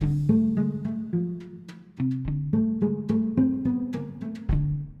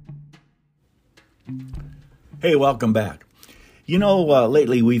Hey, welcome back.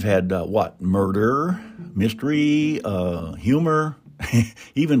 Lately we've had, murder, mystery, humor,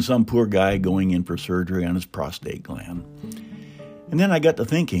 even some poor guy going in for surgery on his prostate gland. And then I got to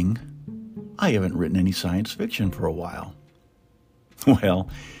thinking, I haven't written any science fiction for a while. Well,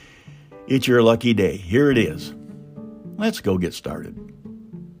 it's your lucky day. Here it is. Let's go get started.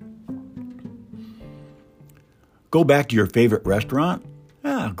 Go back to your favorite restaurant?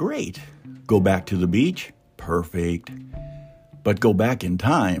 Great. Go back to the beach? Perfect. But go back in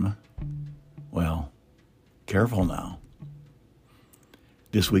time? Well, careful now.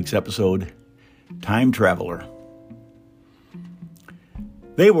 This week's episode, Time Traveler.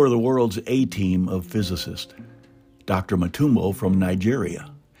 They were the world's A-team of physicists. Dr. Matumbo from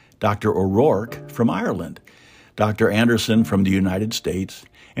Nigeria, Dr. O'Rourke from Ireland, Dr. Anderson from the United States,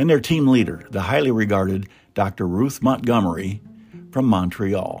 and their team leader, the highly regarded Dr. Ruth Montgomery from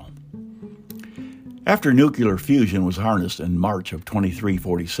Montreal. After nuclear fusion was harnessed in March of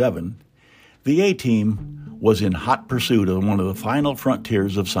 2347, the A-team was in hot pursuit of one of the final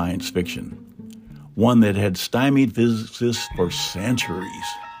frontiers of science fiction, one that had stymied physicists for centuries.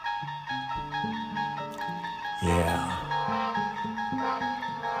 Yeah.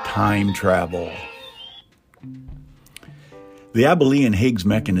 Time travel. The Abelian-Higgs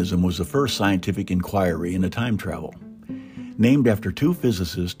mechanism was the first scientific inquiry into time travel, named after two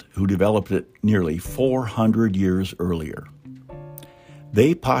physicists who developed it nearly 400 years earlier.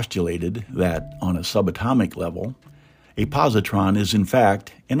 They postulated that, on a subatomic level, a positron is in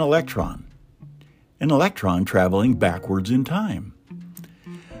fact an electron traveling backwards in time.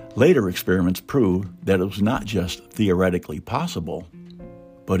 Later experiments proved that it was not just theoretically possible,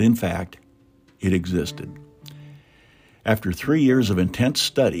 but in fact, it existed. After 3 years of intense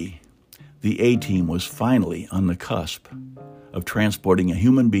study, the A-team was finally on the cusp of transporting a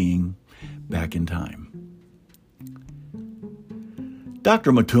human being back in time.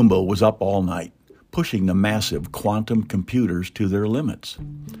 Dr. Matumbo was up all night, pushing the massive quantum computers to their limits.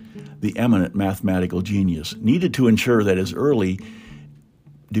 The eminent mathematical genius needed to ensure that his early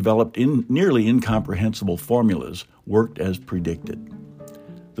developed nearly incomprehensible formulas worked as predicted.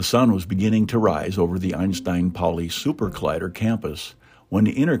 The sun was beginning to rise over the Einstein-Pauli Super Collider campus when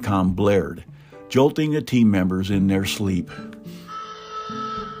the intercom blared, jolting the team members in their sleep.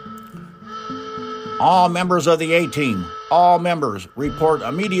 All members of the A-team, all members, report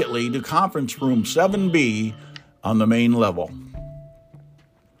immediately to conference room 7B on the main level.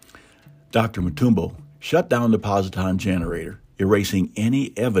 Dr. Matumbo shut down the positron generator, erasing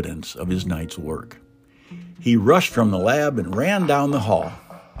any evidence of his night's work. He rushed from the lab and ran down the hall.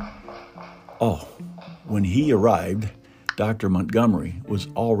 When he arrived, Dr. Montgomery was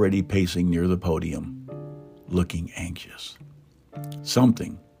already pacing near the podium, looking anxious.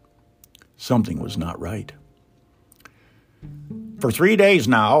 Something was not right. For 3 days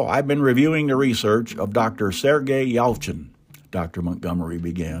now, I've been reviewing the research of Dr. Sergei Yalchin, Dr. Montgomery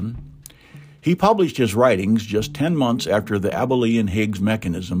began. He published his writings just 10 months after the Abelian-Higgs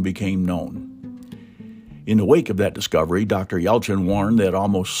mechanism became known. In the wake of that discovery, Dr. Yalchin warned that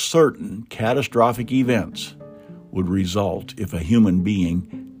almost certain catastrophic events would result if a human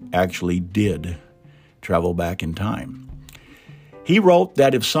being actually did travel back in time. He wrote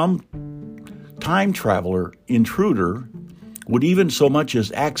that if some time traveler intruder would even so much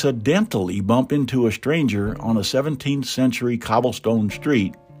as accidentally bump into a stranger on a 17th century cobblestone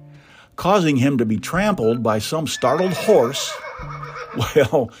street, causing him to be trampled by some startled horse,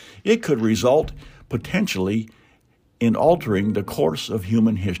 well, it could result potentially in altering the course of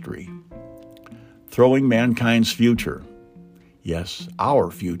human history, throwing mankind's future, yes,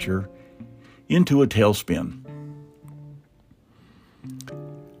 our future, into a tailspin.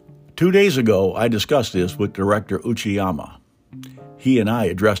 2 days ago, I discussed this with Director Uchiyama. He and I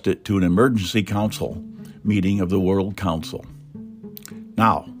addressed it to an emergency council meeting of the World Council.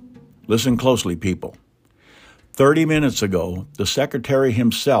 Now, listen closely, people. 30 minutes ago, the secretary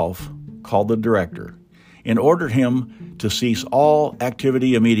himself called the director and ordered him to cease all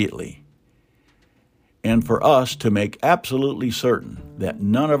activity immediately, and for us to make absolutely certain that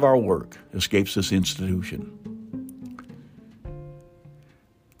none of our work escapes this institution.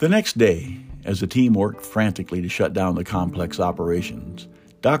 The next day, as the team worked frantically to shut down the complex operations,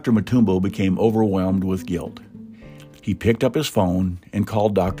 Dr. Matumbo became overwhelmed with guilt. He picked up his phone and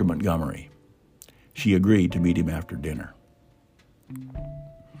called Dr. Montgomery. She agreed to meet him after dinner.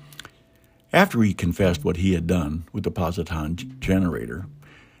 After he confessed what he had done with the positron generator,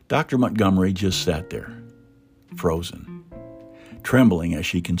 Dr. Montgomery just sat there, frozen, trembling as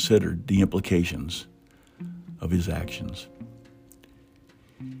she considered the implications of his actions.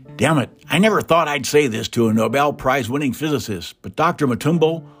 Damn it, I never thought I'd say this to a Nobel Prize-winning physicist, but Dr.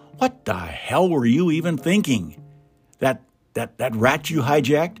 Mutombo, what the hell were you even thinking? That rat you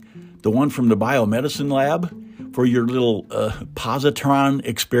hijacked, the one from the biomedicine lab, for your little positron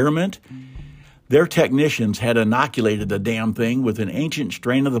experiment? Their technicians had inoculated the damn thing with an ancient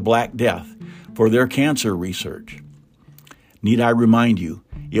strain of the Black Death for their cancer research. Need I remind you,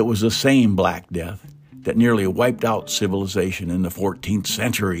 it was the same Black Death that nearly wiped out civilization in the 14th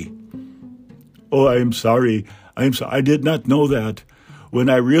century. Oh, I'm sorry. I did not know that. When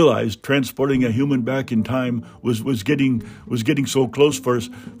I realized transporting a human back in time was getting so close for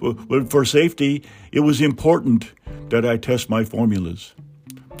safety, it was important that I test my formulas.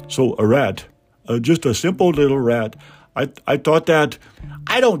 So a rat, just a simple little rat, I thought that...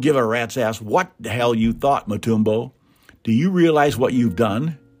 I don't give a rat's ass what the hell you thought, Mutombo. Do you realize what you've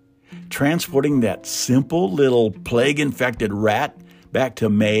done? Transporting that simple little plague-infected rat back to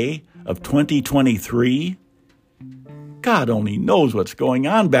May of 2023? God only knows what's going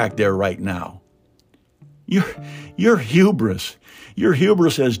on back there right now. Your hubris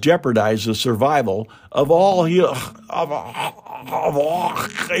has jeopardized the survival of all